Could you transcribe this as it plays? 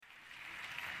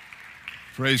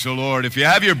Praise the Lord. If you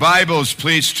have your Bibles,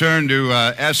 please turn to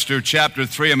Esther chapter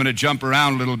 3. I'm going to jump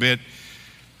around a little bit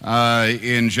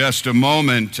in just a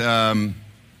moment. I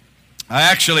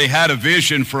actually had a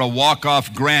vision for a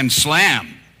walk-off grand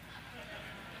slam.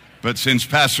 But since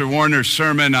Pastor Warner's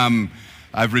sermon,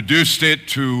 I've reduced it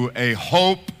to a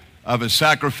hope of a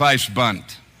sacrifice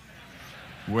bunt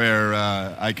where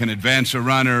I can advance a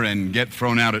runner and get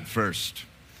thrown out at first.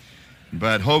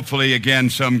 But hopefully, again,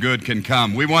 some good can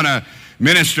come. We want to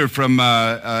minister from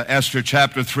Esther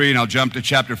chapter 3, and I'll jump to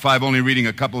chapter 5, only reading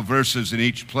a couple verses in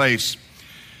each place.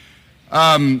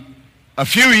 A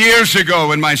few years ago,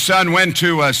 when my son went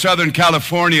to Southern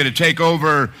California to take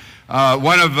over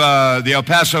one of the El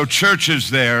Paso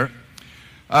churches there,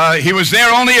 he was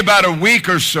there only about a week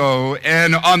or so,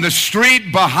 and on the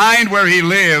street behind where he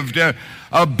lived,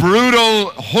 a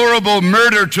brutal, horrible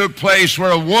murder took place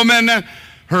where a woman,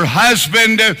 her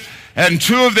husband, and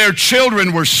two of their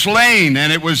children were slain,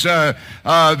 and it was a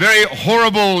very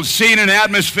horrible scene and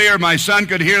atmosphere. My son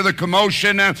could hear the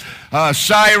commotion,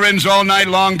 sirens all night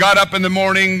long, got up in the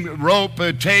morning, rope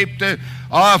taped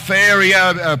off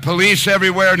area, police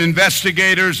everywhere, and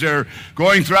investigators are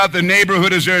going throughout the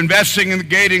neighborhood as they're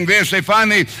investigating this. They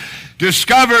finally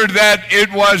discovered that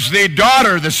it was the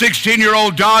daughter, the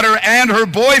 16-year-old daughter, and her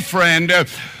boyfriend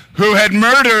who had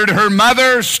murdered her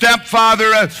mother,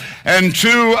 stepfather, and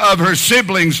two of her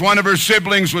siblings. One of her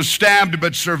siblings was stabbed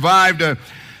but survived, a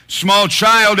small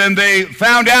child, and they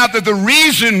found out that the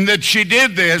reason that she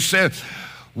did this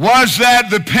was that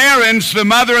the parents, the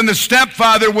mother and the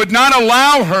stepfather, would not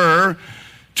allow her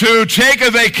to take a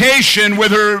vacation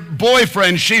with her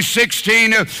boyfriend. She's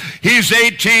 16, he's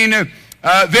 18.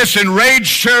 This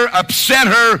enraged her, upset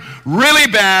her really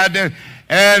bad,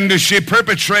 and she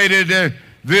perpetrated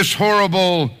this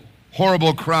horrible,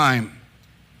 horrible crime.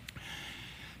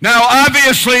 Now,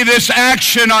 obviously, this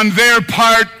action on their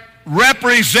part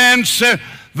represents the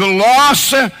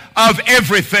loss of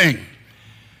everything.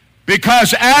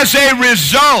 Because as a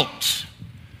result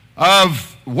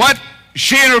of what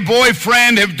she and her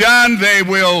boyfriend have done, they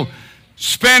will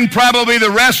spend probably the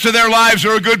rest of their lives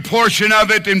or a good portion of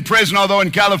it in prison, although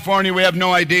in California we have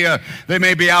no idea. They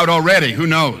may be out already. Who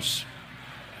knows?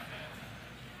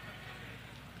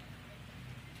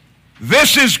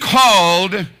 This is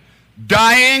called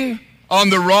dying on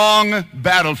the wrong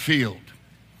battlefield.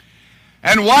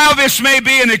 And while this may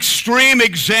be an extreme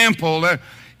example,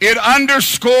 it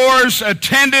underscores a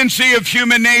tendency of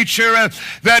human nature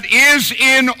that is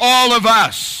in all of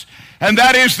us. And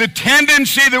that is the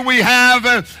tendency that we have,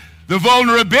 the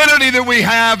vulnerability that we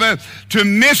have to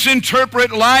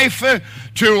misinterpret life,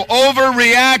 to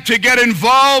overreact, to get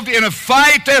involved in a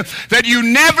fight that you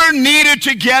never needed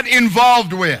to get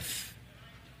involved with.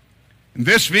 And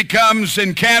this becomes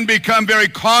and can become very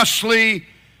costly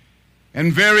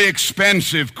and very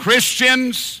expensive.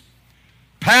 Christians,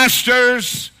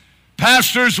 pastors,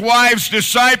 wives,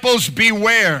 disciples,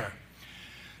 beware.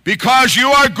 Because you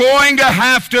are going to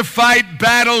have to fight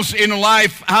battles in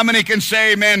life. How many can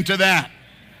say amen to that?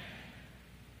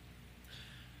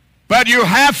 But you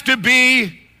have to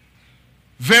be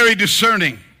very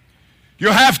discerning. You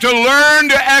have to learn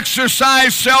to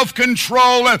exercise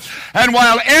self-control, and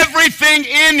while everything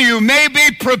in you may be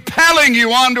propelling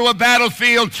you onto a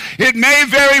battlefield, it may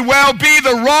very well be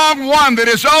the wrong one that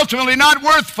is ultimately not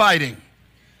worth fighting.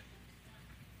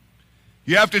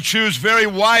 You have to choose very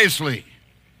wisely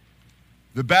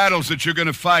the battles that you're going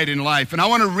to fight in life. And I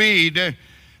want to read,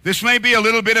 this may be a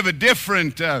little bit of a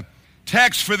different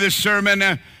text for this sermon,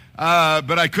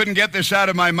 but I couldn't get this out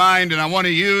of my mind, and I want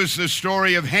to use the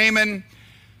story of Haman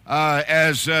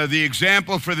as the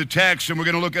example for the text, and we're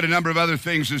going to look at a number of other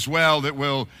things as well that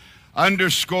will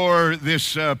underscore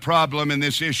this problem and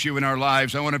this issue in our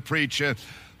lives. I want to preach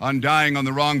on dying on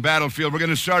the wrong battlefield. We're going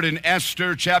to start in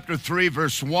Esther chapter 3,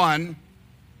 verse 1.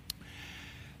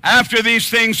 After these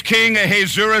things, King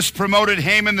Ahasuerus promoted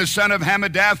Haman, the son of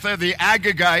Hammedatha, the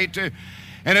Agagite,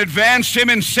 and advanced him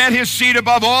and set his seat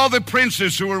above all the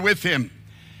princes who were with him.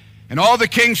 And all the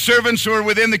king's servants who were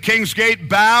within the king's gate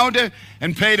bowed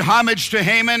and paid homage to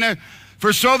Haman,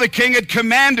 for so the king had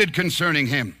commanded concerning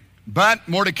him. But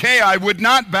Mordecai would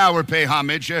not bow or pay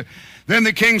homage. Then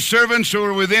the king's servants who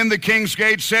were within the king's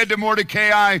gate said to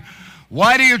Mordecai,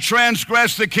 "Why do you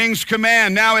transgress the king's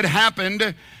command?" Now it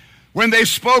happened, when they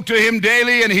spoke to him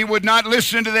daily and he would not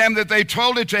listen to them, that they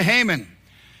told it to Haman,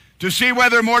 to see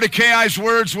whether Mordecai's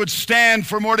words would stand,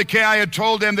 for Mordecai had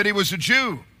told them that he was a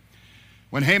Jew.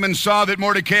 When Haman saw that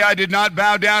Mordecai did not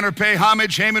bow down or pay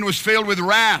homage, Haman was filled with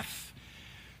wrath.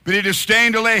 But he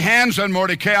disdained to lay hands on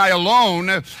Mordecai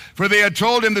alone, for they had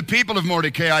told him the people of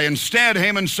Mordecai. Instead,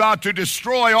 Haman sought to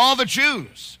destroy all the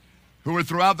Jews who were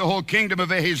throughout the whole kingdom of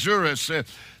Ahasuerus,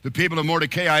 the people of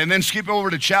Mordecai. And then skip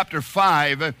over to chapter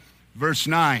 5, verse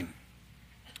 9.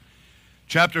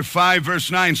 Chapter 5, verse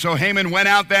 9. So Haman went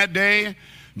out that day,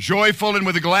 joyful and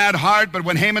with a glad heart. But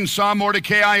when Haman saw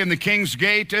Mordecai in the king's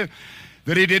gate,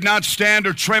 that he did not stand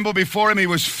or tremble before him, he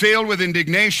was filled with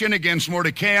indignation against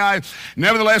Mordecai.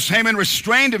 Nevertheless, Haman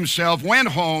restrained himself, went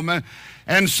home,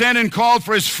 and sent and called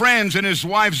for his friends and his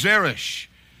wife Zeresh.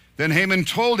 Then Haman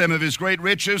told them of his great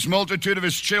riches, multitude of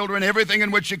his children, everything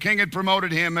in which the king had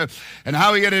promoted him, and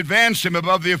how he had advanced him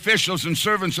above the officials and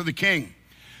servants of the king.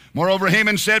 Moreover,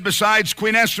 Haman said, besides,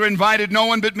 Queen Esther invited no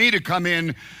one but me to come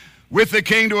in with the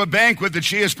king to a banquet that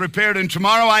she has prepared, and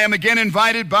tomorrow I am again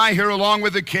invited by her along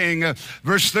with the king.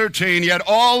 Verse 13, yet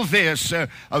all this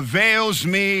avails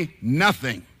me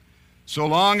nothing, so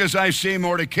long as I see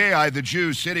Mordecai, the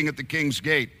Jew, sitting at the king's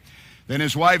gate. Then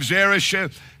his wife Zeresh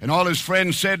and all his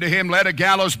friends said to him, let a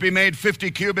gallows be made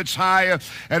 50 cubits high,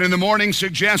 and in the morning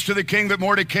suggest to the king that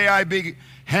Mordecai be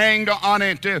hanged on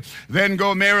it, then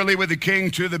go merrily with the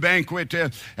king to the banquet.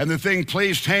 And the thing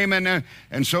pleased Haman,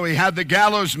 and so he had the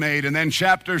gallows made. And then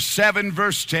chapter 7,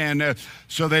 verse 10,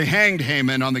 so they hanged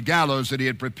Haman on the gallows that he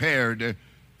had prepared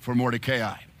for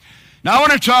Mordecai. Now I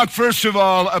want to talk first of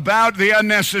all about the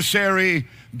unnecessary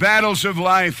battles of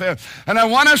life. And I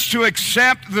want us to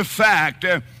accept the fact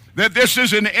that this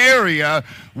is an area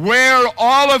where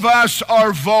all of us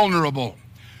are vulnerable.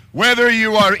 Whether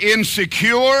you are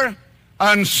insecure,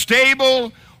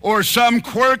 unstable, or some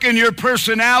quirk in your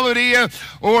personality,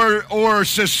 or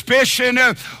suspicion,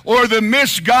 or the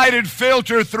misguided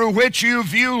filter through which you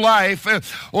view life,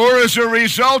 or as a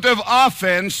result of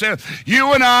offense,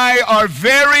 you and I are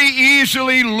very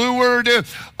easily lured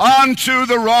onto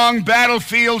the wrong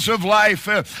battlefields of life.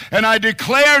 And I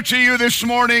declare to you this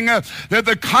morning that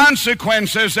the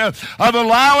consequences of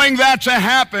allowing that to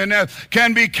happen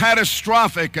can be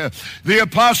catastrophic. The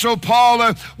Apostle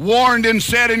Paul warned and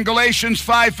said in Galatians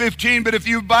 5:15, but if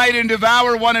you bite and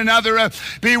devour one another,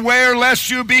 beware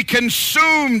lest you be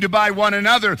consumed by one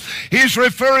another. He's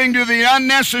referring to the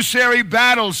unnecessary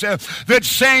battles that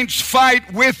saints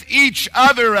fight with each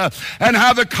other, and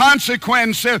how the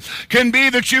consequence can be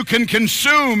that you can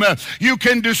consume, you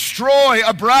can destroy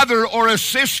a brother or a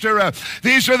sister.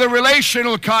 These are the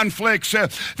relational conflicts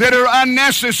that are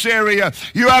unnecessary.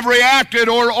 You have reacted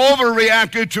or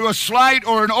overreacted to a slight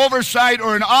or an oversight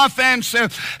or an offense,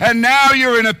 and now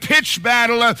you're in a pitched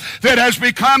battle that has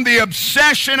become the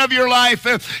obsession of your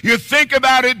life. You think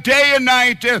about it day and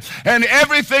night, and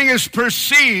everything is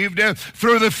perceived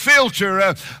through the filter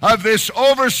of this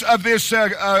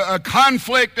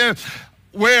conflict,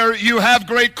 where you have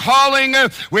great calling,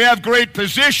 we have great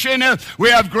position, we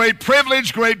have great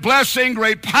privilege, great blessing,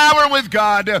 great power with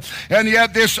God, and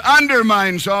yet this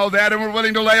undermines all that, and we're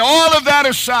willing to lay all of that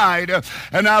aside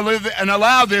and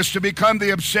allow this to become the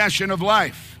obsession of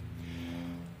life.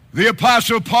 The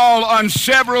Apostle Paul, on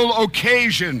several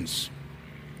occasions,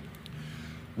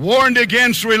 warned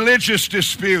against religious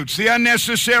disputes, the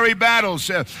unnecessary battles.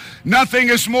 Nothing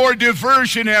is more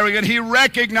diversionary, and he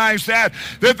recognized that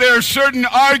there are certain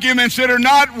arguments that are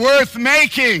not worth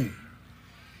making.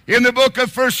 In the book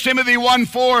of 1 Timothy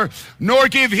 1:4, nor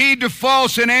give heed to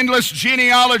false and endless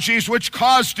genealogies which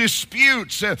cause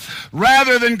disputes,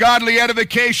 rather than godly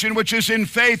edification which is in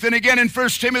faith. And again in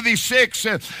 1 Timothy 6,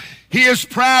 he is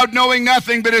proud, knowing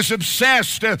nothing, but is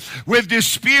obsessed with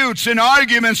disputes and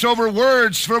arguments over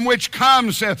words, from which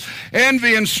comes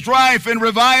envy and strife and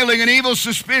reviling and evil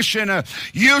suspicion,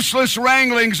 useless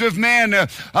wranglings of men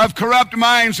of corrupt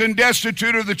minds and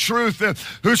destitute of the truth,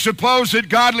 who suppose that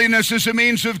godliness is a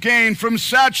means of gain. From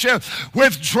such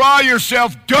withdraw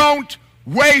yourself. Don't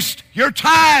waste your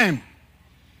time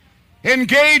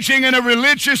engaging in a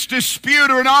religious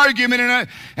dispute or an argument.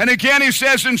 And again he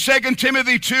says in 2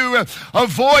 Timothy 2,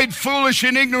 avoid foolish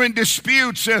and ignorant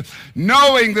disputes,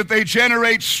 knowing that they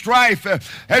generate strife.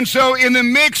 And so in the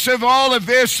mix of all of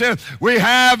this, we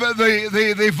have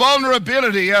the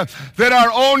vulnerability that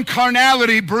our own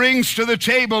carnality brings to the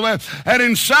table. And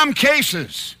in some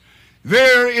cases,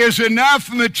 there is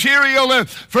enough material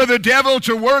for the devil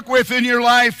to work with in your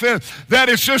life that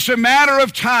it's just a matter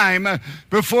of time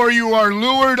before you are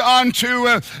lured onto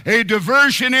a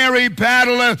diversionary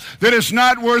battle that is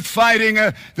not worth fighting,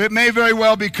 that may very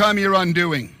well become your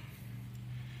undoing.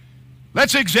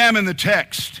 Let's examine the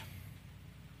text.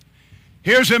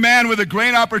 Here's a man with a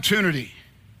great opportunity,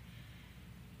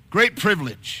 great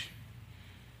privilege,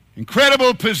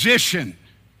 incredible position,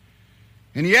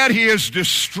 and yet he is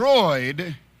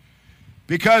destroyed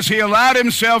because he allowed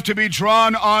himself to be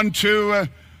drawn onto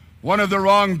one of the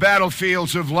wrong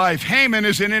battlefields of life. Haman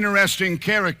is an interesting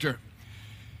character.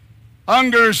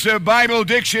 Unger's Bible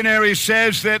Dictionary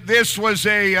says that this was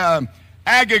a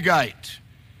Agagite.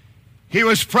 He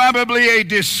was probably a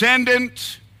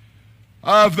descendant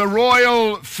of the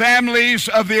royal families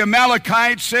of the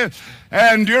Amalekites,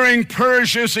 and during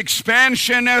Persia's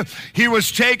expansion, he was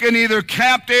taken either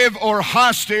captive or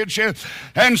hostage,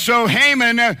 and so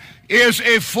Haman is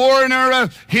a foreigner.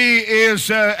 He is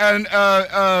an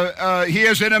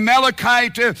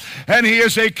Amalekite, and he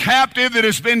is a captive that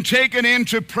has been taken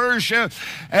into Persia,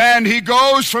 and he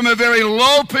goes from a very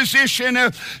low position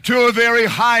to a very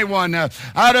high one.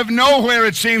 Out of nowhere,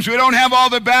 it seems. We don't have all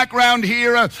the background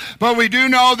here, but we do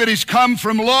know that he's come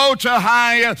from low to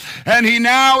high, and he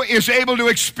now is able to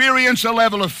experience a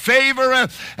level of favor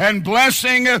and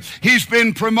blessing. He's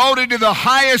been promoted to the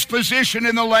highest position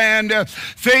in the land.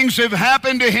 Things have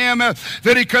happened to him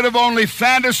that he could have only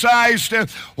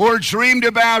fantasized or dreamed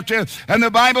about. And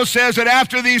the Bible says that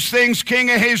after these things,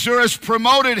 King Ahasuerus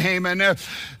promoted Haman,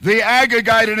 the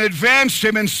Agagite, and advanced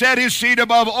him and set his seat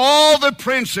above all the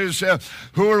princes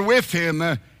who were with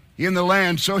him in the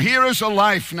land. So here is a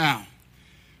life now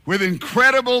with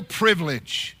incredible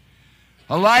privilege,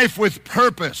 a life with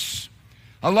purpose,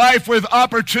 a life with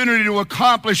opportunity to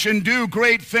accomplish and do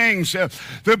great things.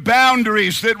 The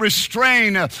boundaries that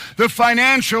restrain, the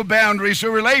financial boundaries,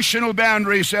 the relational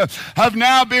boundaries have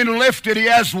now been lifted. He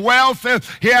has wealth,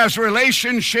 he has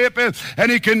relationship,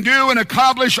 and he can do and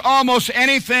accomplish almost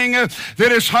anything that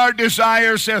his heart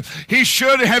desires. He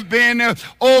should have been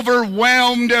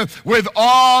overwhelmed with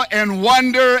awe and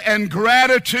wonder and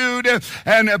gratitude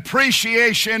and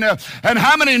appreciation. And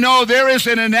how many know there is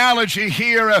an analogy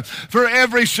here for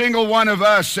every single one of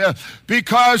us,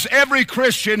 because every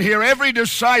Christian here, every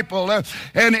disciple,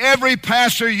 and every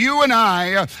pastor, you and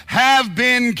I have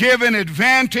been given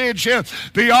advantage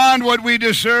beyond what we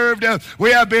deserved.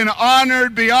 We have been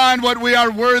honored beyond what we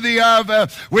are worthy of.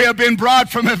 We have been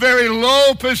brought from a very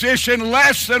low position,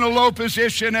 less than a low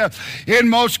position in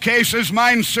most cases,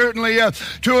 mine certainly,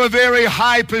 to a very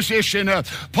high position.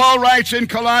 Paul writes in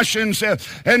Colossians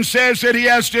and says that he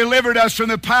has delivered us from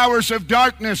the powers of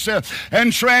darkness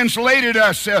and translated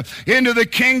us into the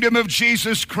kingdom of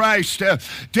Jesus Christ.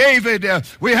 David,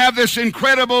 we have this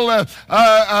incredible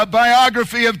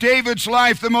biography of David's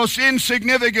life, the most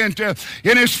insignificant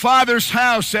in his father's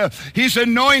house. He's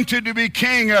anointed to be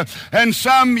king, and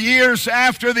some years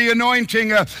after the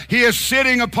anointing, he is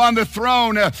sitting upon the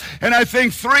throne, and I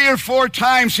think 3 or 4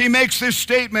 times he makes this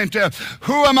statement,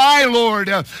 "Who am I, Lord,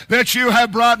 that you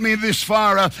have brought me this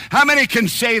far?" How many can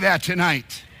say that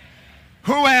tonight?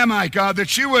 Who am I, God,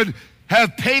 that you would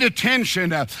have paid attention,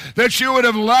 that you would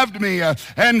have loved me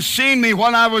and seen me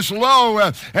when I was low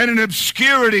and in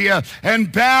obscurity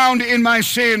and bound in my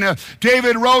sin.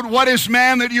 David wrote, "What is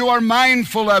man that you are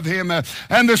mindful of him,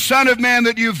 and the son of man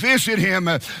that you visit him?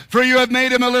 For you have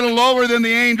made him a little lower than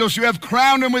the angels. You have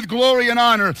crowned him with glory and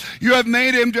honor. You have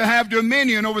made him to have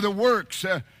dominion over the works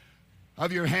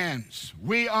of your hands."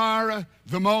 We are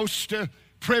the most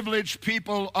privileged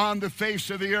people on the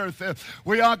face of the earth.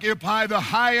 We occupy the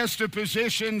highest of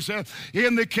positions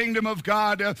in the kingdom of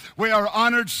God. We are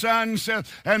honored sons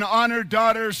and honored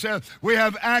daughters. We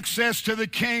have access to the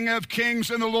King of Kings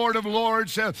and the Lord of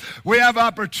Lords. We have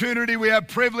opportunity, we have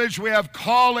privilege, we have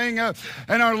calling,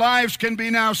 and our lives can be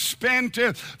now spent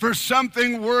for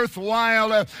something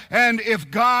worthwhile. And if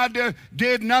God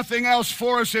did nothing else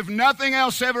for us, if nothing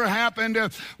else ever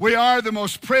happened, we are the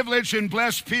most privileged and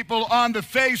blessed people on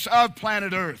the face of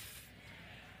planet Earth.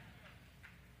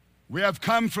 We have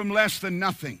come from less than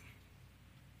nothing,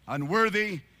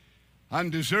 unworthy,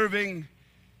 undeserving,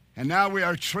 and now we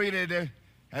are treated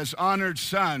as honored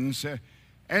sons.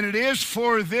 And it is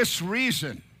for this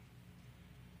reason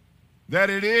that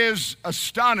it is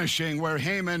astonishing where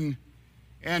Haman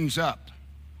ends up.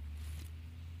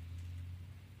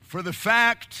 For the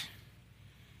fact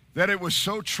that it was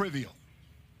so trivial.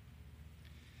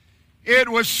 It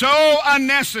was so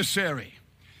unnecessary.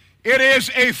 It is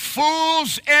a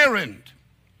fool's errand,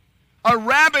 a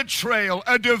rabbit trail,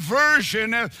 a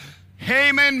diversion.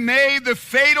 Haman made the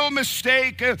fatal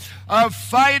mistake of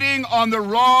fighting on the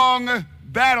wrong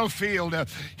battlefield.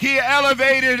 He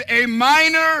elevated a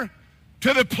minor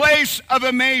to the place of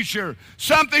a major,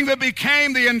 something that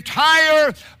became the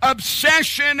entire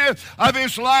obsession of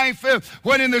his life,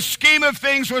 when in the scheme of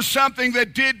things was something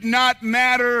that did not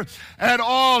matter at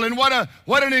all. And what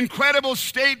an incredible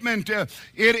statement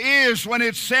it is when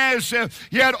it says,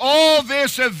 yet all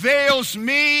this avails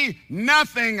me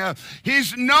nothing. He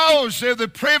knows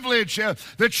the privilege,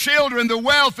 the children, the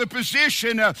wealth, the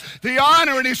position, the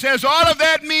honor, and he says all of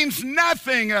that means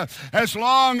nothing as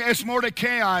long as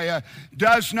Mordecai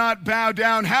does not bow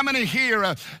down. How many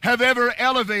here have ever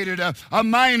elevated a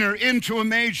minor into a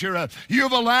major?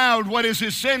 You've allowed what is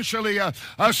essentially a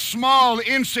small,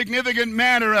 insignificant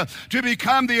matter to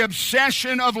become the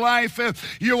obsession of life.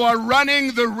 You are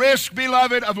running the risk,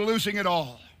 beloved, of losing it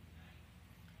all.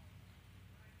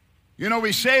 You know,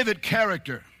 we say that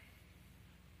character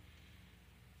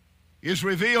is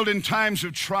revealed in times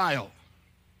of trial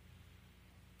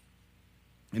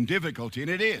and difficulty, and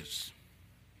it is.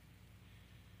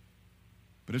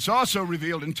 But it's also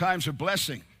revealed in times of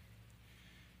blessing,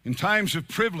 in times of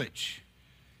privilege,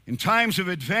 in times of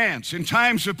advance, in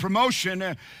times of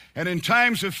promotion, and in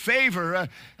times of favor.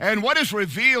 And what is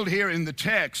revealed here in the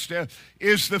text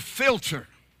is the filter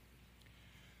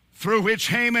through which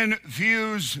Haman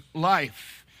views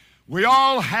life. We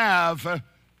all have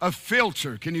a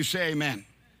filter. Can you say amen?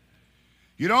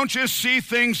 You don't just see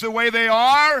things the way they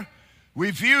are. We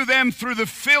view them through the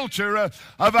filter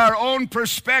of our own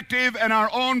perspective and our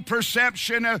own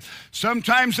perception.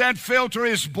 Sometimes that filter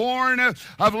is born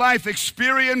of life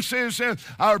experiences,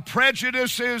 our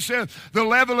prejudices, the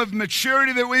level of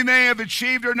maturity that we may have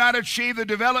achieved or not achieved, the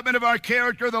development of our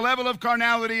character, the level of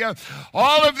carnality.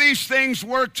 All of these things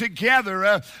work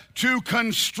together to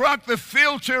construct the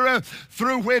filter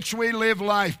through which we live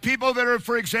life. People that are,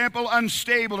 for example,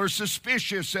 unstable or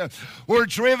suspicious or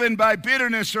driven by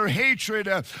bitterness or hatred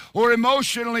or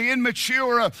emotionally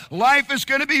immature, life is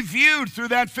going to be viewed through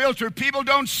that filter. People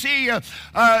don't see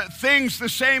things the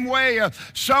same way.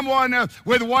 Someone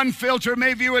with one filter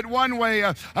may view it one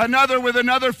way. Another with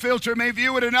another filter may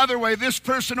view it another way. This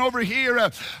person over here,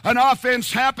 an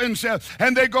offense happens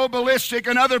and they go ballistic.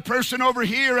 Another person over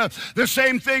here, the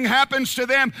same thing happens to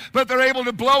them, but they're able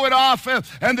to blow it off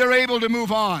and they're able to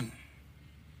move on.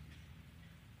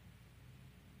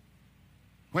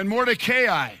 When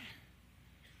Mordecai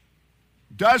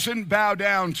doesn't bow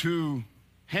down to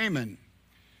Haman,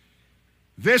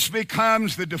 this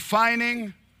becomes the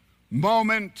defining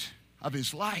moment of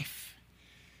his life.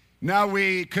 Now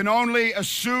we can only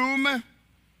assume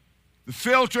the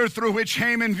filter through which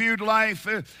Haman viewed life.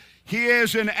 He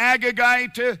is an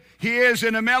Agagite. He is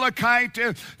an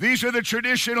Amalekite. These are the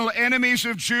traditional enemies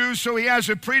of Jews, so he has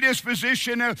a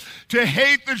predisposition to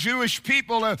hate the Jewish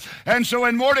people. And so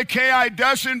when Mordecai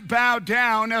doesn't bow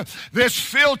down, this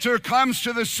filter comes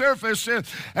to the surface,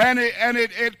 and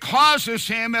it causes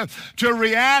him to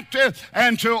react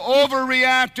and to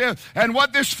overreact. And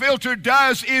what this filter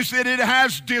does is that it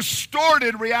has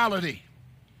distorted reality.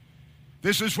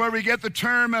 This is where we get the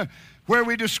term where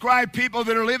we describe people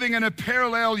that are living in a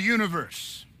parallel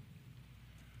universe.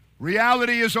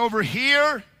 Reality is over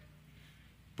here,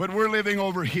 but we're living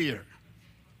over here.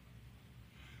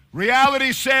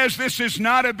 Reality says this is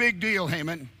not a big deal,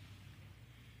 Haman.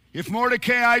 If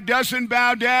Mordecai doesn't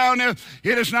bow down, it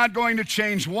is not going to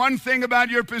change one thing about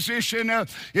your position.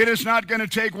 It is not going to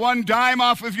take one dime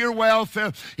off of your wealth.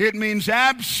 It means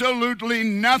absolutely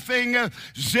nothing.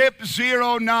 Zip,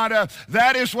 zero, nada.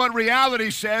 That is what reality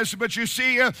says. But you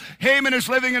see, Haman is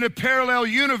living in a parallel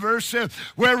universe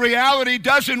where reality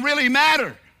doesn't really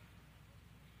matter.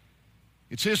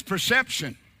 It's his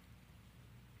perception.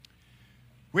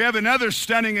 We have another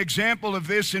stunning example of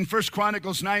this in 1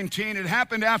 Chronicles 19. It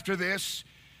happened after this,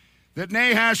 that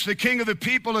Nahash, the king of the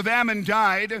people of Ammon,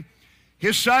 died.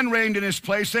 His son reigned in his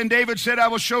place. Then David said, I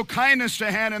will show kindness to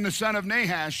Hanan, the son of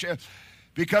Nahash,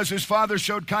 because his father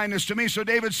showed kindness to me. So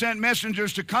David sent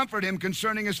messengers to comfort him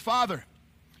concerning his father.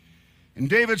 And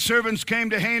David's servants came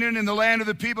to Hanan in the land of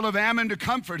the people of Ammon to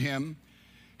comfort him.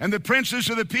 And the princes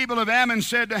of the people of Ammon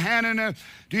said to Hanan,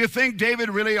 do you think David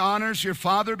really honors your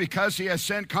father because he has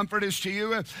sent comforters to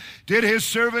you? Did his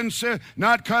servants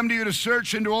not come to you to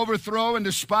search and to overthrow and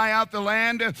to spy out the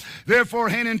land? Therefore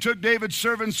Hanan took David's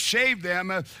servants, shaved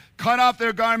them, cut off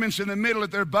their garments in the middle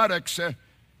at their buttocks,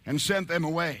 and sent them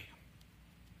away.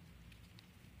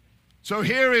 So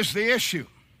here is the issue.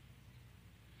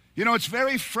 You know, it's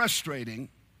very frustrating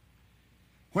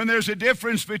when there's a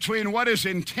difference between what is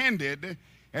intended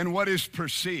and what is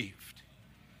perceived.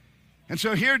 And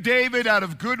so here David, out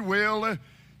of goodwill,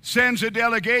 sends a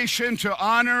delegation to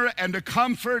honor and to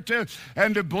comfort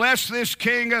and to bless this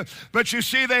king. But you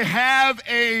see, they have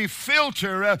a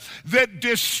filter that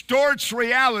distorts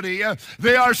reality.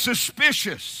 They are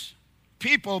suspicious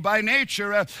people by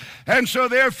nature, and so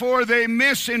therefore they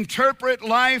misinterpret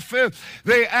life.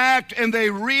 They act and they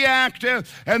react,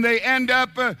 and they end up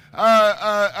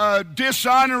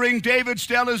dishonoring David's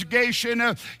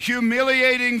delegation,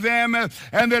 humiliating them,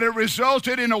 and that it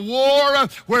resulted in a war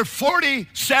where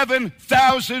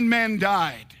 47,000 men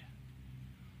died.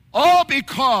 All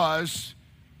because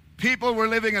people were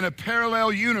living in a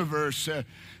parallel universe.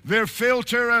 Their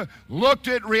filter looked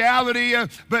at reality,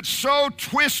 but so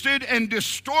twisted and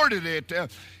distorted it,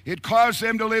 it caused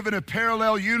them to live in a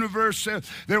parallel universe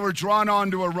that were drawn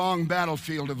onto a wrong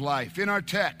battlefield of life. In our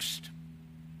text,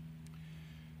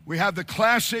 we have the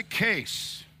classic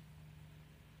case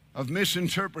of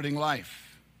misinterpreting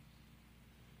life.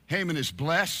 Haman is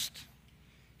blessed.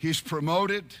 He's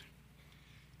promoted.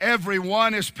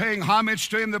 Everyone is paying homage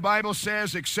to him, the Bible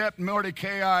says, except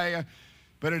Mordecai.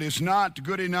 But it is not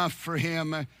good enough for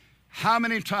him. How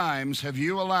many times have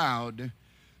you allowed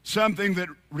something that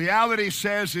reality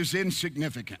says is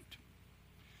insignificant,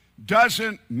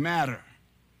 doesn't matter,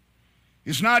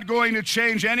 is not going to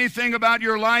change anything about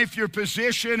your life, your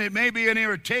position? It may be an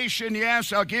irritation,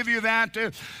 yes, I'll give you that.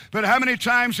 But how many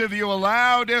times have you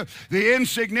allowed the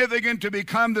insignificant to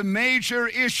become the major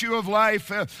issue of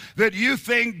life that you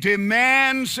think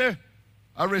demands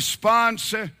a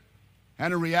response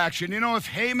and a reaction? You know, if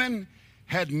Haman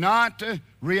had not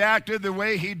reacted the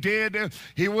way he did,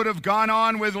 he would have gone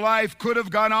on with life, could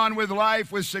have gone on with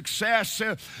life with success,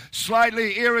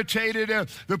 slightly irritated.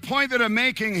 The point that I'm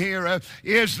making here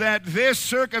is that this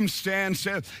circumstance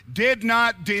did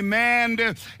not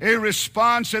demand a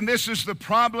response, and this is the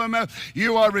problem.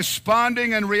 You are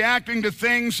responding and reacting to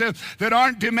things that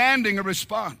aren't demanding a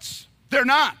response. They're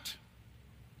not.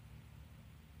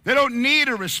 They don't need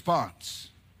a response.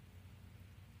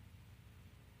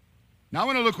 Now I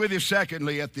want to look with you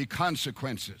secondly at the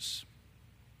consequences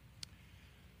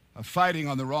of fighting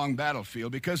on the wrong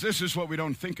battlefield, because this is what we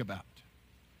don't think about.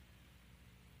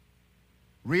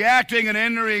 Reacting and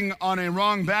entering on a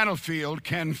wrong battlefield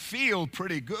can feel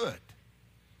pretty good,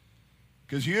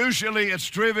 because usually it's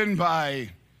driven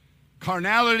by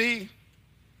carnality,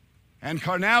 and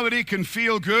carnality can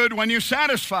feel good when you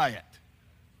satisfy it.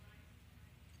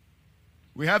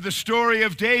 We have the story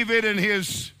of David and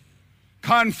his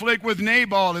conflict with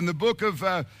Nabal in the book of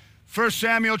 1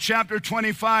 Samuel chapter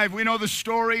 25. We know the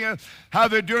story, how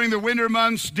that during the winter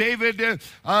months, David,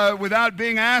 without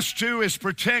being asked to, is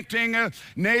protecting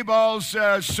Nabal's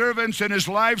servants and his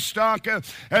livestock.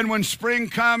 And when spring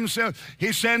comes,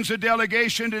 he sends a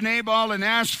delegation to Nabal and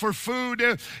asks for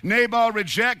food. Nabal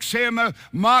rejects him,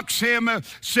 mocks him,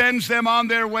 sends them on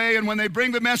their way. And when they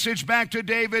bring the message back to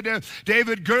David,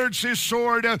 David girds his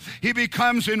sword. He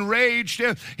becomes enraged.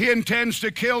 He intends to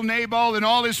kill Nabal and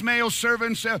all his male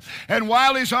servants. And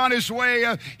while he's on his way,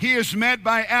 he is met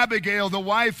by Abigail, the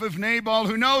wife of Nabal,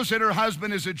 who knows that her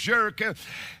husband is a jerk.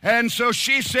 And so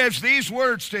she says these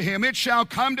words to him: "It shall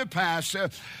come to pass,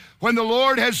 when the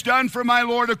Lord has done for my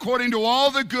Lord according to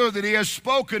all the good that he has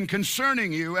spoken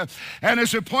concerning you, and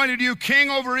has appointed you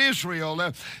king over Israel,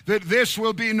 that this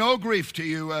will be no grief to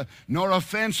you, nor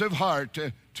offense of heart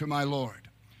to my Lord."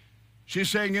 She's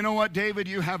saying, you know what, David,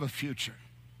 you have a future.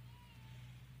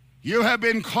 You have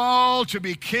been called to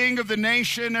be king of the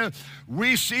nation.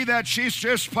 We see that she's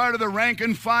just part of the rank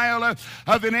and file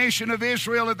of the nation of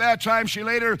Israel at that time. She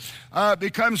later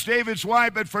becomes David's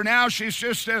wife, but for now she's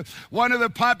just one of the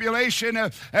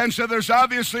population. And so there's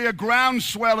obviously a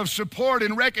groundswell of support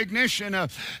and recognition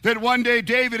that one day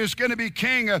David is going to be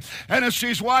king. And as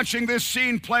she's watching this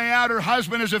scene play out, her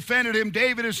husband has offended him.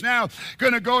 David is now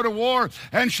going to go to war,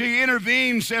 and she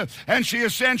intervenes, and she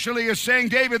essentially is saying,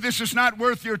 David, this is not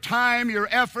worth your time, your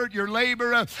effort, your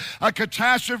labor. A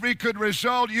catastrophe could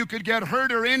result. You could get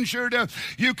hurt or injured.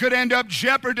 You could end up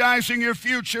jeopardizing your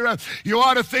future. You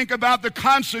ought to think about the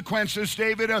consequences,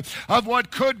 David, of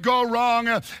what could go wrong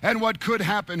and what could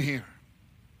happen here.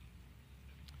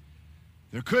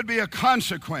 There could be a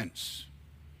consequence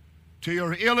to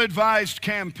your ill-advised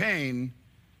campaign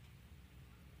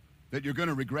that you're going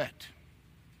to regret.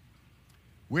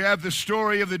 We have the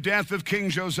story of the death of King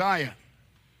Josiah.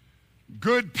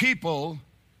 Good people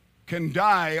can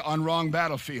die on wrong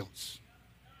battlefields.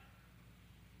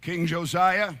 King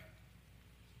Josiah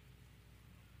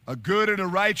A good and a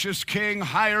righteous king,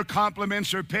 higher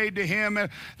compliments are paid to him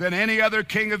than any other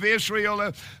king of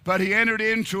Israel. But he entered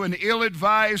into an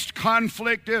ill-advised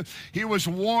conflict. He was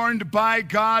warned by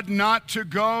God not to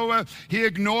go. He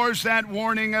ignores that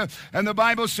warning. And the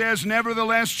Bible says,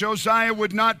 nevertheless, Josiah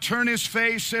would not turn his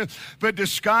face, but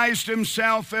disguised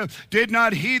himself, did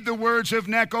not heed the words of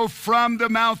Necho from the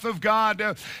mouth of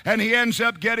God. And he ends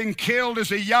up getting killed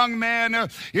as a young man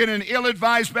in an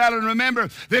ill-advised battle. And remember,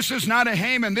 this is not a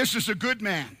Haman. This is a good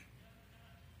man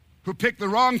who picked the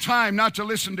wrong time not to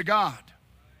listen to God.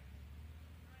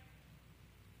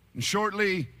 And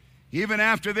shortly, even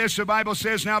after this, the Bible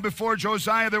says, now before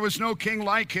Josiah there was no king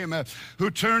like him,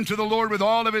 who turned to the Lord with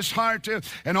all of his heart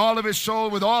and all of his soul,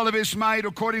 with all of his might,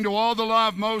 according to all the law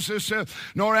of Moses,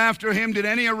 nor after him did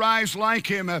any arise like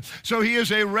him. So he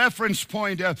is a reference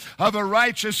point of a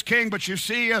righteous king. But you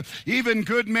see, even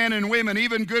good men and women,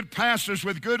 even good pastors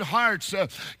with good hearts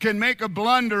can make a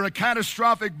blunder, a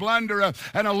catastrophic blunder,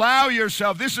 and allow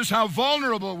yourself, this is how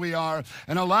vulnerable we are,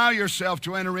 and allow yourself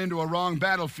to enter into a wrong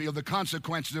battlefield, the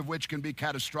consequences of which can be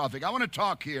catastrophic. I want to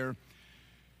talk here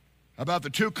about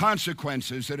the two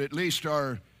consequences that at least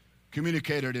are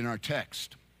communicated in our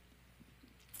text.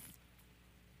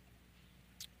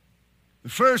 The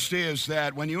first is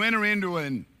that when you enter into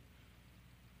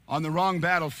on the wrong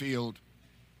battlefield,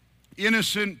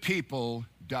 innocent people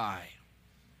die.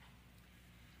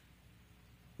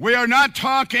 We are not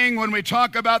talking, when we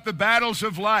talk about the battles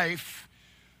of life,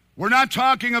 we're not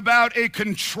talking about a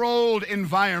controlled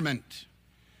environment.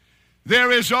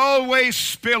 There is always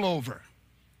spillover.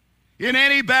 In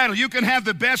any battle, you can have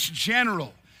the best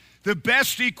general, the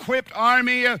best equipped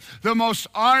army, the most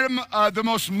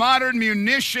modern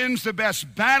munitions, the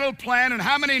best battle plan. And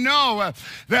how many know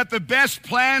that the best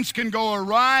plans can go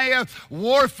awry?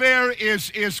 Warfare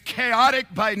is chaotic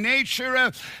by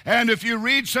nature. And if you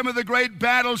read some of the great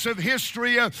battles of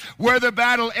history, where the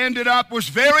battle ended up was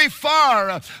very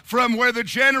far from where the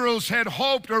generals had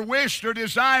hoped or wished or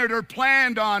desired or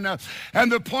planned on.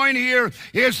 And the point here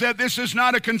is that this is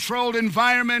not a controlled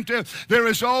environment. There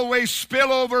is always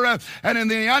spillover. And in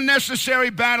the unnecessary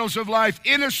battles of life,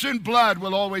 innocent blood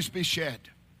will always be shed.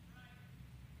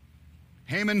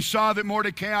 Haman saw that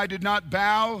Mordecai did not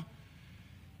bow.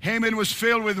 Haman was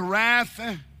filled with wrath,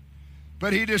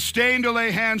 but he disdained to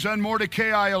lay hands on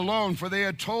Mordecai alone, for they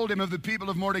had told him of the people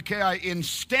of Mordecai.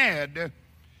 Instead,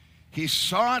 he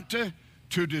sought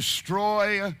to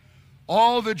destroy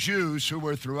all the Jews who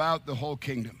were throughout the whole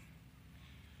kingdom.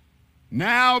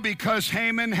 Now, because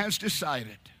Haman has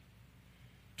decided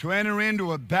to enter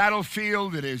into a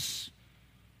battlefield that is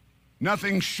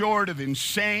nothing short of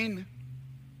insane,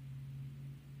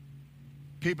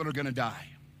 people are going to die.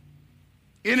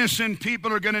 Innocent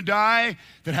people are going to die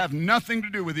that have nothing to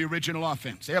do with the original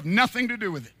offense. They have nothing to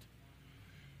do with it.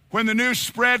 When the news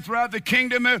spread throughout the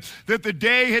kingdom that the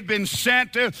day had been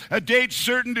set, a date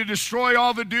certain to destroy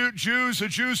all the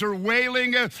Jews are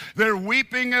wailing, they're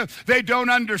weeping, they don't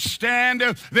understand.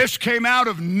 This came out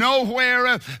of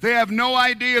nowhere. They have no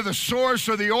idea the source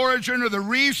or the origin or the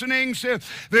reasonings.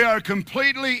 They are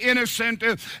completely innocent,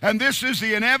 and this is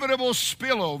the inevitable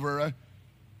spillover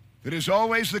that is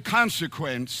always the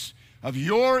consequence of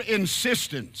your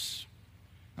insistence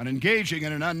on engaging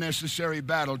in an unnecessary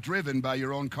battle driven by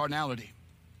your own carnality.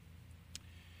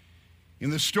 In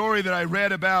the story that I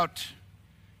read about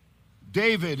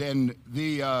David and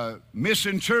the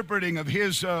misinterpreting of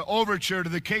his overture to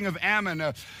the king of Ammon,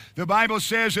 the Bible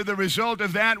says that the result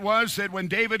of that was that when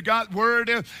David got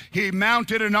word, he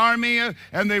mounted an army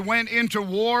and they went into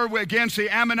war against the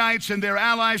Ammonites and their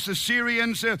allies, the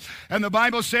Syrians. And the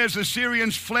Bible says the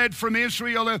Syrians fled from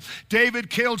Israel. David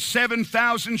killed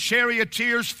 7,000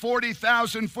 charioteers,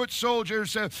 40,000 foot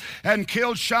soldiers, and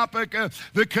killed Shaphat,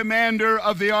 the commander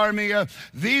of the army.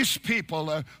 These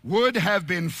people would have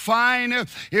been fine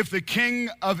if the king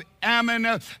of Ammon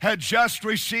had just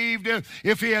received,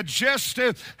 if he had just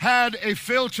had a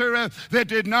filter that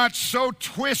did not so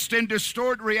twist and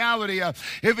distort reality,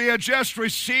 if he had just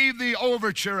received the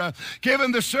overture,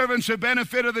 given the servants a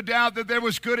benefit of the doubt that there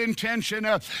was good intention,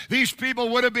 these people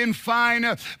would have been fine.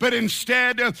 But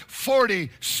instead,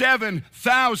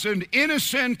 47,000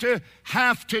 innocent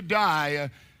have to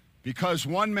die because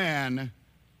one man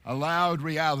allowed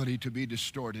reality to be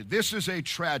distorted. This is a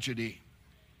tragedy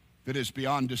that is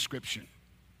beyond description.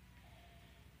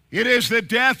 It is the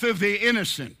death of the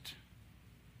innocent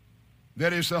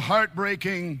that is the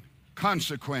heartbreaking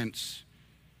consequence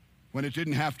when it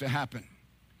didn't have to happen.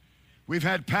 We've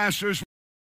had pastors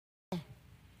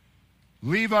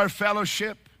leave our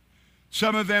fellowship,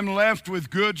 some of them left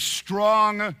with good,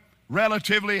 strong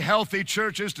relatively healthy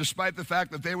churches, despite the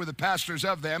fact that they were the pastors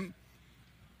of them.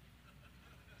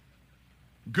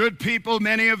 Good people,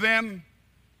 many of them,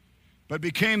 but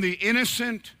became the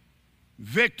innocent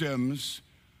victims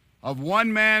of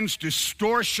one man's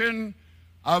distortion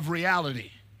of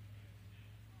reality.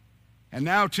 And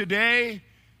now today,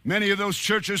 many of those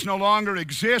churches no longer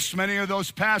exist. Many of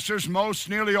those pastors,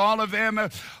 nearly all of them,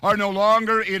 are no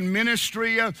longer in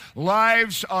ministry.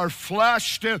 Lives are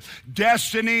flushed.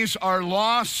 Destinies are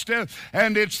lost.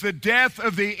 And it's the death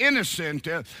of the innocent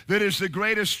that is the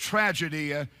greatest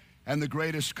tragedy and the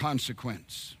greatest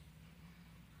consequence.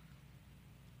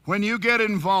 When you get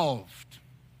involved,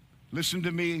 listen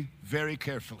to me very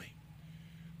carefully.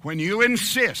 When you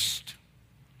insist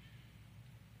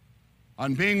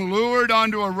on being lured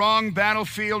onto a wrong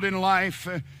battlefield in life,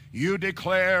 you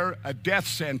declare a death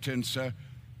sentence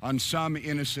on some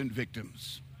innocent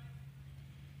victims.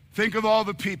 Think of all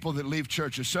the people that leave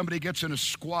churches. Somebody gets in a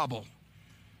squabble.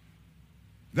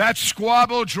 That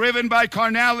squabble, driven by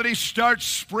carnality, starts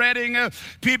spreading.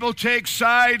 People take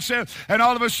sides, and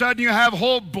all of a sudden you have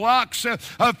whole blocks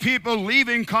of people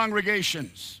leaving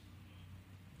congregations.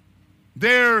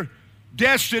 Their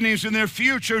destinies and their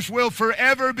futures will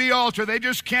forever be altered. They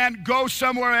just can't go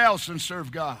somewhere else and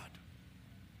serve God.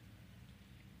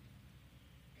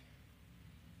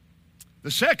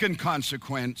 The second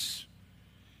consequence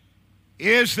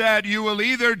is that you will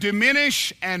either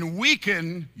diminish and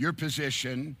weaken your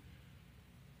position,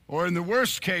 or in the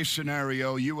worst case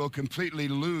scenario, you will completely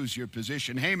lose your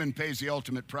position. Haman pays the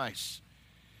ultimate price.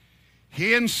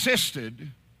 He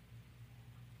insisted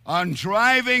on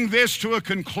driving this to a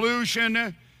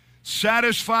conclusion,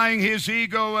 satisfying his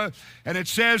ego. And it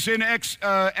says in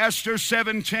Esther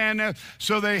 7:10,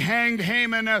 so they hanged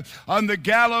Haman on the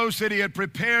gallows that he had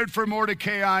prepared for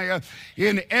Mordecai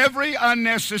in every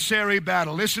unnecessary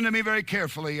battle. Listen to me very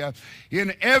carefully.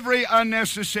 In every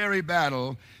unnecessary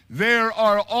battle, there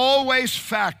are always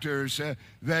factors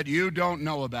that you don't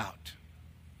know about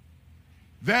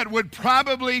that would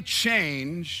probably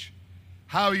change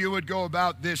how you would go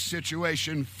about this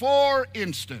situation. For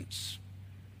instance,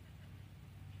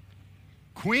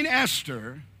 Queen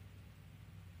Esther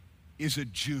is a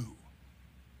Jew.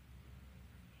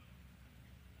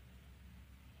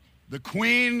 The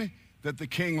queen that the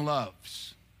king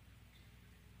loves.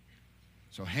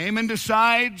 So Haman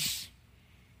decides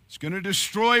it's going to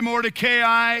destroy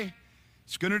Mordecai.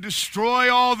 It's going to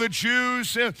destroy all the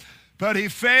Jews. But he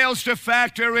fails to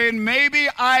factor in, maybe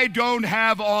I don't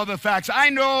have all the facts.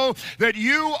 I know that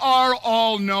you are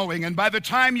all-knowing, and by the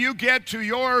time you get to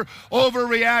your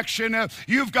overreaction,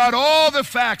 you've got all the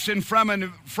facts in front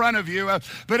of you,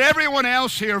 but everyone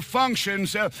else here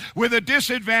functions with a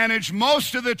disadvantage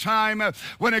most of the time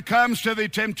when it comes to the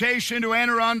temptation to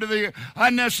enter onto the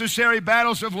unnecessary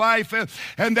battles of life,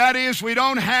 and that is we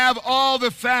don't have all the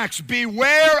facts.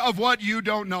 Beware of what you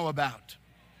don't know about.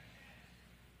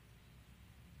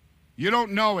 You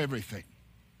don't know everything.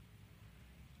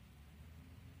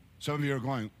 Some of you are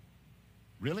going,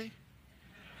 really?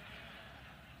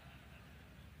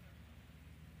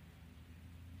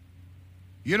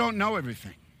 You don't know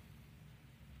everything.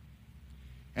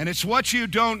 And it's what you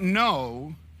don't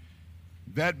know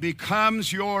that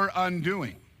becomes your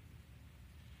undoing.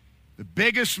 The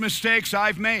biggest mistakes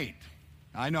I've made,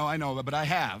 I know, but I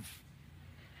have.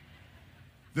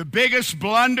 The biggest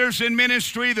blunders in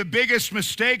ministry, the biggest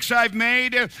mistakes I've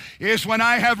made is when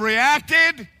I have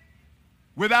reacted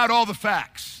without all the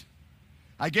facts.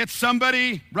 I get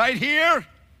somebody right here,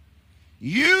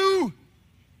 you,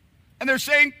 and they're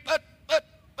saying, but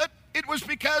it was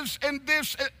because, and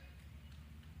this.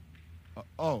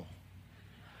 Oh.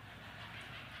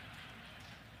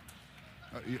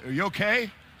 Are you okay?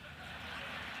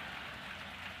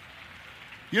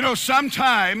 You know,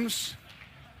 sometimes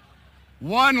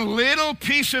one little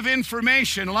piece of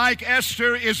information, like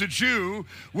Esther is a Jew,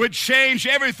 would change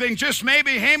everything. Just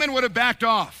maybe Haman would have backed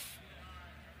off.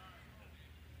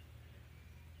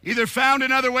 Either found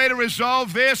another way to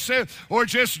resolve this or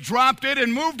just dropped it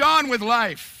and moved on with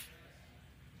life.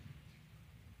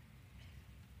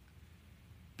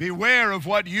 Beware of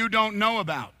what you don't know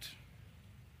about.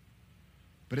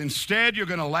 But instead, you're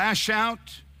going to lash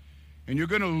out and you're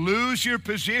going to lose your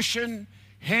position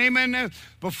Haman,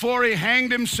 before he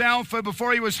hanged himself,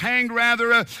 before he was hanged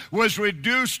rather, was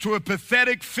reduced to a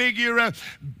pathetic figure,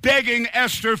 begging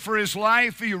Esther for his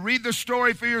life. You read the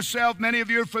story for yourself. Many of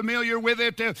you are familiar with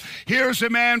it. Here's a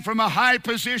man from a high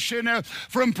position,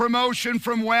 from promotion,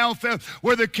 from wealth,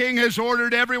 where the king has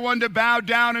ordered everyone to bow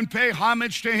down and pay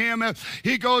homage to him.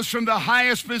 He goes from the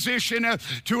highest position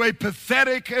to a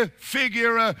pathetic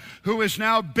figure who is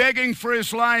now begging for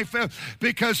his life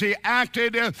because he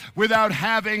acted without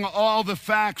having all the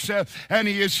facts, and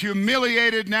he is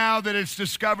humiliated now that it's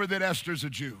discovered that Esther's a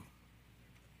Jew.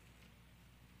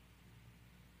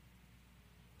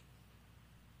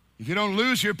 If you don't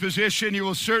lose your position, you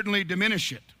will certainly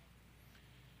diminish it.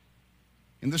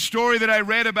 In the story that I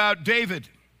read about David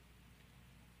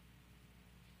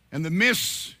and the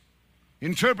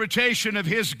misinterpretation of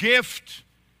his gift,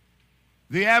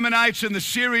 the Ammonites and the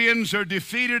Syrians are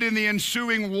defeated in the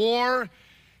ensuing war.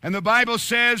 And the Bible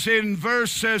says in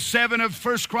verse 7 of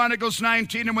 1 Chronicles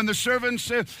 19, and when the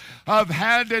servants of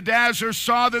Hadadezer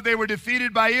saw that they were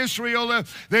defeated by Israel,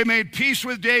 they made peace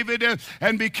with David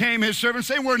and became his servants.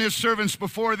 They weren't his servants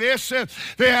before this.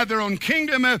 They had their own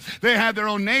kingdom. They had their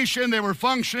own nation. They were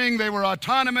functioning. They were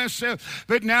autonomous.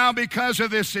 But now, because of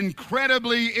this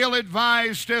incredibly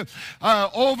ill-advised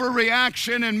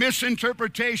overreaction and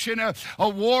misinterpretation, a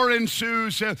war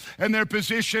ensues and their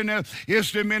position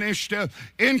is diminished.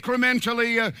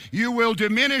 Incrementally, you will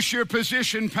diminish your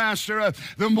position, Pastor,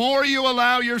 the more you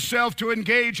allow yourself to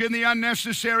engage in the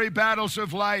unnecessary battles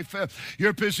of life.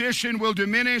 Your position will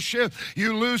diminish.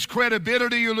 You lose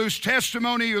credibility. You lose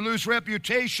testimony. You lose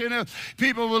reputation.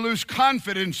 People will lose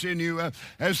confidence in you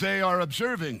as they are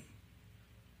observing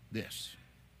this.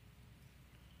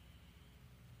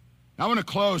 I want to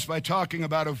close by talking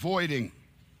about avoiding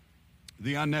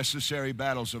the unnecessary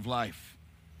battles of life.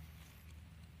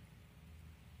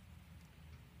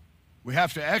 We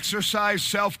have to exercise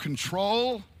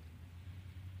self-control,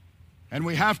 and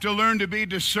we have to learn to be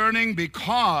discerning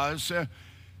because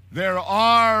there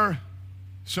are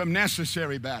some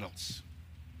necessary battles.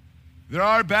 There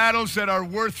are battles that are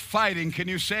worth fighting. Can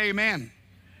you say amen?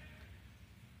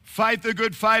 Fight the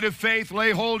good fight of faith.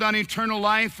 Lay hold on eternal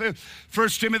life.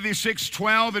 1 Timothy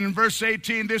 6:12 and in verse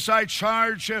 18, this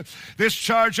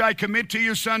charge I commit to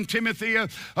you, son Timothy,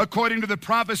 according to the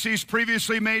prophecies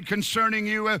previously made concerning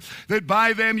you, that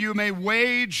by them you may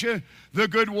wage the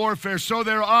good warfare. So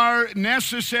there are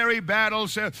necessary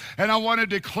battles, and I want to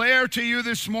declare to you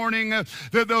this morning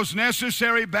that those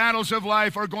necessary battles of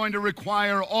life are going to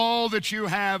require all that you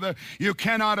have. You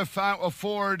cannot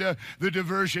afford the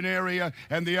diversion area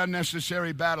and the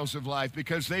unnecessary battles of life,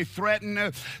 because they threaten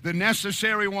the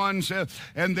necessary ones,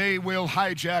 and they will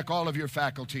hijack all of your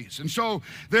faculties. And so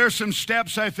there are some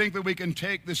steps I think that we can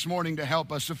take this morning to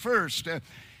help us. The first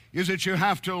is that you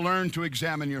have to learn to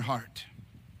examine your heart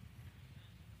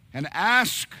and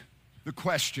ask the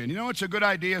question. You know, it's a good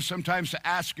idea sometimes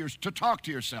to talk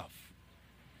to yourself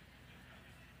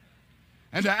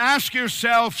and to ask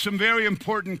yourself some very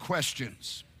important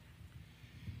questions.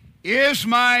 Is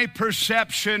my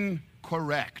perception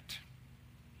correct?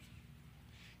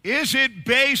 Is it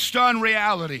based on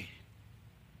reality?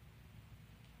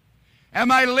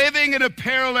 Am I living in a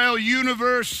parallel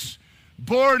universe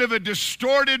born of a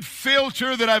distorted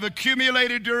filter that I've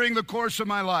accumulated during the course of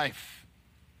my life?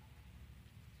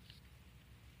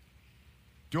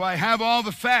 Do I have all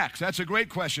the facts? That's a great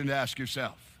question to ask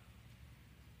yourself.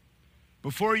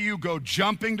 Before you go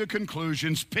jumping to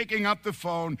conclusions, picking up the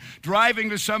phone, driving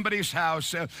to somebody's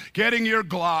house, getting your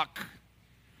Glock,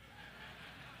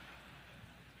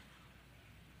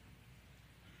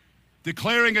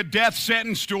 declaring a death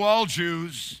sentence to all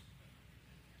Jews,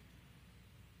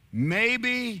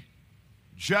 maybe,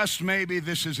 just maybe,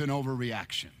 this is an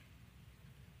overreaction.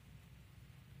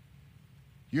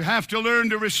 You have to learn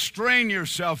to restrain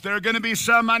yourself. There are going to be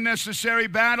some unnecessary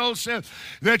battles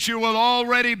that you will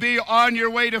already be on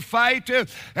your way to fight,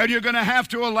 and you're going to have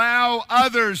to allow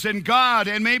others and God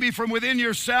and maybe from within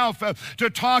yourself to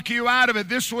talk you out of it.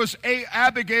 This was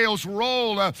Abigail's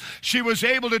role. She was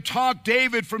able to talk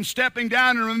David from stepping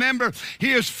down, and remember,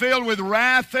 he is filled with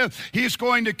wrath. He's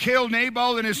going to kill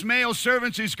Nabal and his male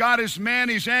servants. He's got his men.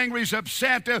 He's angry. He's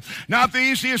upset. Not the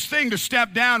easiest thing to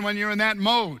step down when you're in that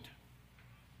mode.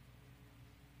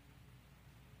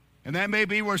 And that may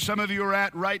be where some of you are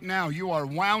at right now. You are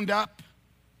wound up.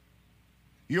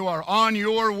 You are on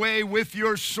your way with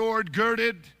your sword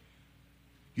girded.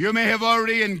 You may have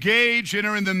already engaged and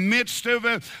are in the midst of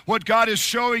what God is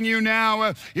showing you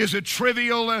now is a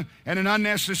trivial and an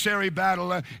unnecessary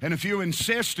battle. And if you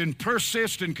insist and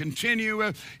persist and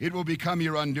continue, it will become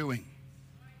your undoing.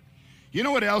 You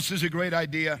know what else is a great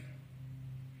idea?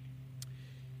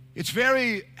 It's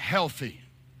very healthy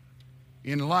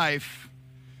in life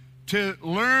to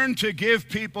learn to give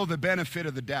people the benefit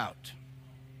of the doubt.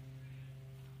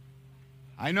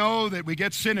 I know that we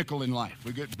get cynical in life.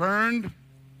 We get burned.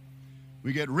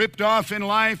 We get ripped off in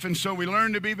life, and so we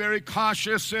learn to be very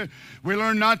cautious. We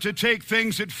learn not to take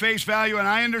things at face value, and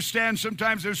I understand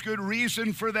sometimes there's good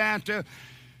reason for that.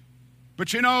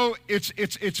 But you know,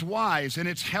 it's wise and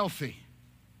it's healthy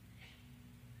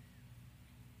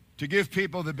to give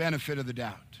people the benefit of the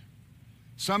doubt.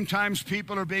 Sometimes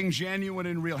people are being genuine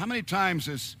and real. How many times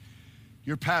has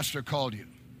your pastor called you?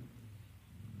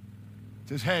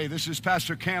 Says, hey, this is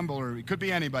Pastor Campbell, or it could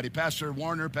be anybody, Pastor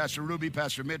Warner, Pastor Ruby,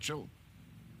 Pastor Mitchell.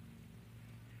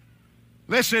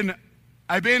 Listen,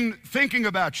 I've been thinking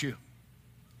about you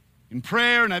in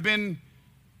prayer, and I've been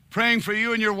praying for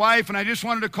you and your wife, and I just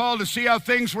wanted to call to see how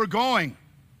things were going.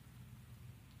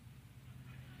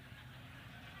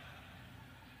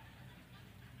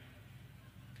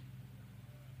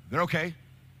 They're okay.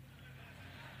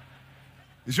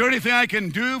 Is there anything I can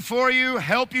do for you,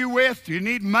 help you with? Do you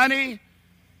need money?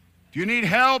 Do you need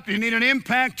help? Do you need an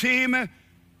impact team? No,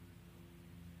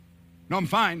 I'm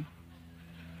fine.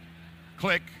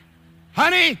 Click.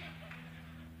 Honey,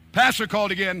 pastor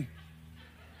called again.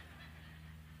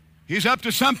 He's up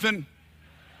to something.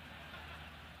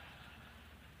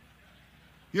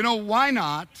 You know, why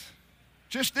not?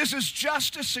 This is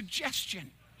just a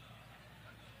suggestion.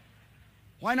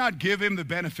 Why not give him the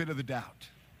benefit of the doubt?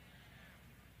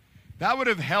 That would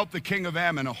have helped the king of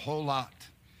Ammon a whole lot.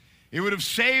 It would have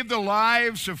saved the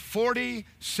lives of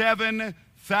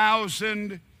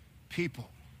 47,000 people.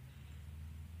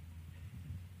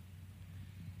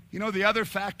 You know, the other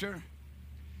factor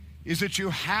is that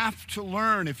you have to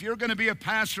learn. If you're going to be a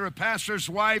pastor, a pastor's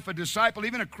wife, a disciple,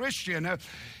 even a Christian,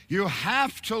 you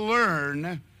have to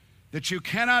learn that you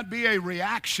cannot be a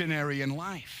reactionary in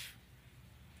life.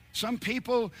 Some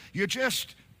people,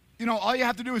 all you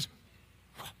have to do is,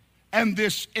 and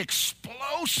this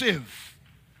explosive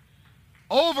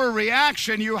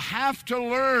overreaction, you have to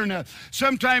learn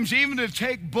sometimes even to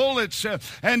take bullets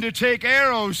and to take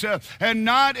arrows and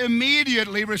not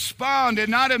immediately respond and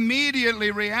not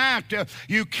immediately react.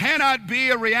 You cannot be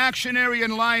a reactionary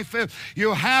in life.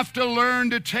 You have to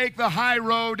learn to take the high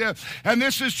road. And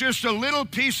this is just a little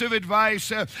piece of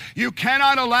advice. You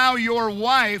cannot allow your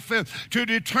wife to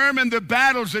determine the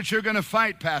battles that you're going to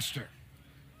fight, Pastor.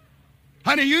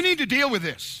 Honey, you need to deal with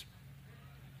this.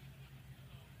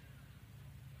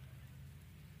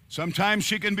 Sometimes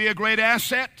she can be a great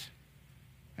asset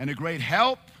and a great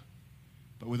help,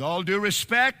 but with all due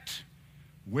respect,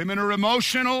 women are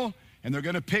emotional and they're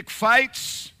going to pick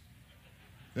fights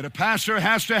that a pastor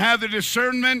has to have the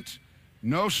discernment.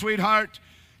 No, sweetheart.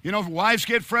 You know, wives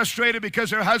get frustrated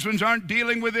because their husbands aren't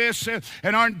dealing with this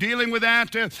and aren't dealing with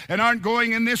that and aren't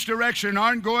going in this direction,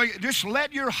 just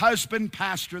let your husband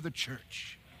pastor the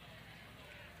church.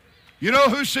 You know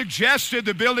who suggested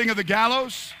the building of the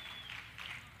gallows?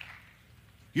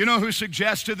 You know who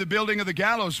suggested the building of the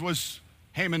gallows was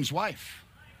Haman's wife.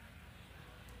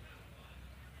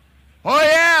 Oh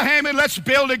yeah, Haman, let's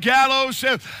build a gallows.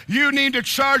 You need to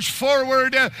charge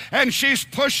forward. And she's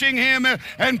pushing him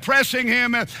and pressing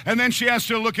him. And then she has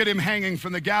to look at him hanging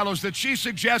from the gallows that she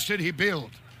suggested he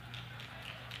build.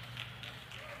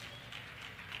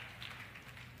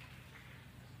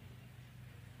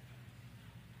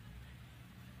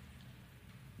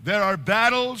 There are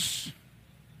battles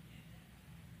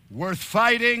worth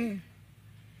fighting,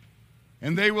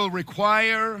 and they will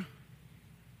require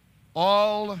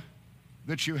all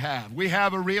that you have. We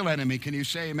have a real enemy. Can you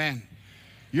say amen?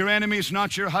 Your enemy is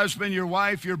not your husband, your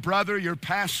wife, your brother, your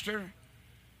pastor,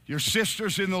 your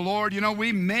sisters in the Lord. You know,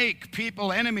 we make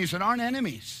people enemies that aren't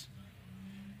enemies.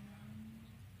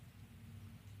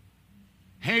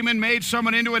 Haman made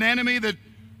someone into an enemy that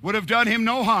would have done him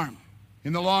no harm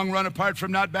in the long run apart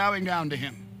from not bowing down to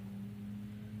him.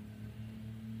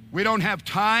 We don't have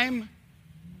time.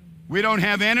 We don't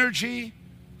have energy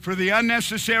for the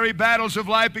unnecessary battles of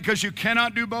life because you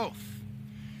cannot do both.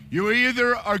 You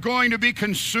either are going to be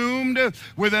consumed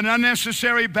with an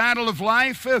unnecessary battle of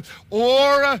life,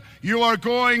 or you are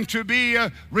going to be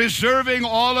reserving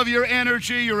all of your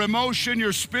energy, your emotion,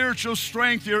 your spiritual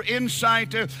strength, your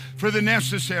insight for the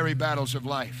necessary battles of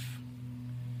life.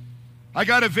 I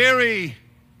got a very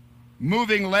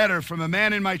moving letter from a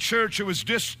man in my church who was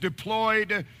just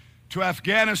deployed to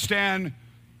Afghanistan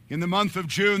in the month of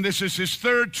June. This is his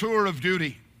third tour of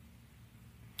duty.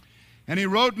 And he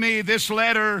wrote me this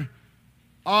letter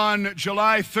on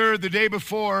July 3rd, the day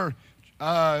before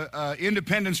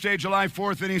Independence Day, July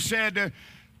 4th, and he said,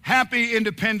 Happy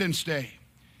Independence Day.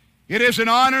 It is an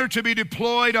honor to be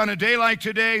deployed on a day like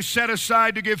today, set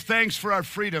aside to give thanks for our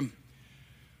freedom.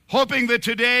 Hoping that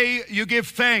today you give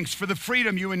thanks for the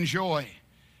freedom you enjoy.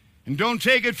 And don't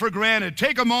take it for granted.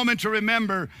 Take a moment to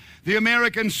remember the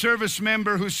American service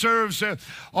member who serves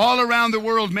all around the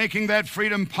world, making that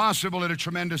freedom possible at a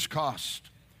tremendous cost.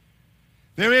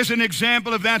 There is an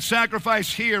example of that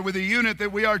sacrifice here with the unit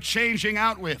that we are changing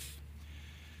out with.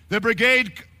 The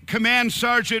brigade command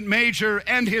sergeant major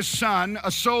and his son,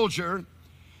 a soldier,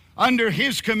 under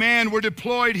his command were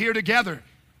deployed here together.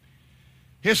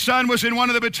 His son was in one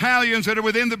of the battalions that are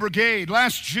within the brigade.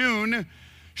 Last June,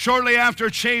 shortly after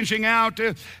changing out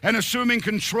and assuming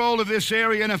control of this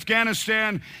area in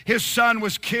Afghanistan, his son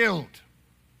was killed.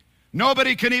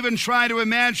 Nobody can even try to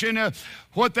imagine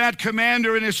what that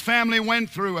commander and his family went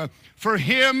through. For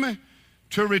him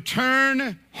to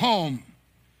return home,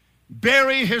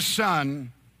 bury his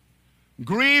son,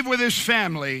 grieve with his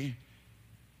family,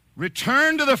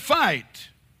 return to the fight,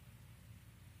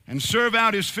 and serve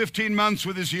out his 15 months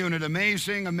with his unit.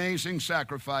 Amazing, amazing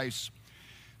sacrifice.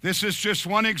 This is just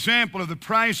one example of the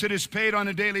price that is paid on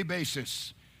a daily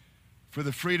basis for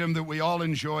the freedom that we all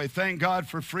enjoy. Thank God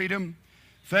for freedom.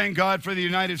 Thank God for the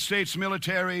United States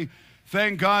military.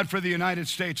 Thank God for the United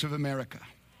States of America.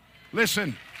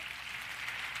 Listen.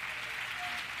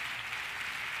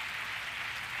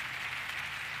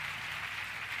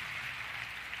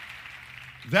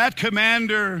 That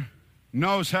commander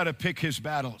knows how to pick his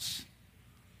battles.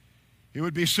 It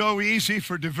would be so easy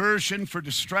for diversion, for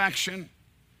distraction.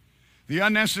 The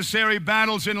unnecessary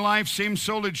battles in life seem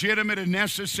so legitimate and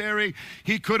necessary.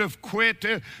 He could have quit.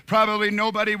 Probably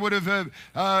nobody would have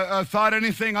thought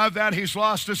anything of that. He's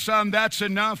lost a son. That's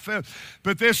enough.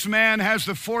 But this man has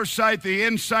the foresight, the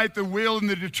insight, the will, and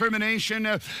the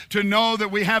determination to know that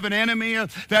we have an enemy.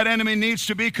 That enemy needs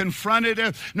to be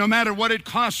confronted. No matter what it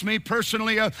costs me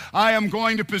personally, I am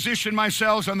going to position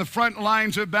myself on the front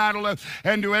lines of battle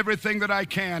and do everything that I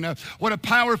can. What a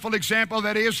powerful example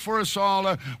that is for us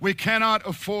all. We cannot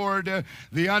afford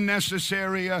the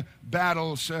unnecessary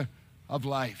battles of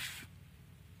life.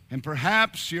 And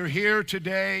perhaps you're here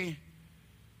today,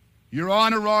 you're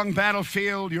on a wrong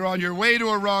battlefield, you're on your way to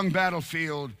a wrong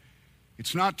battlefield.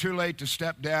 It's not too late to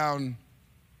step down,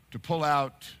 to pull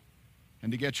out,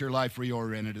 and to get your life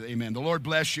reoriented. Amen. The Lord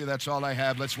bless you. That's all I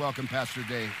have. Let's welcome Pastor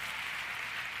Dave.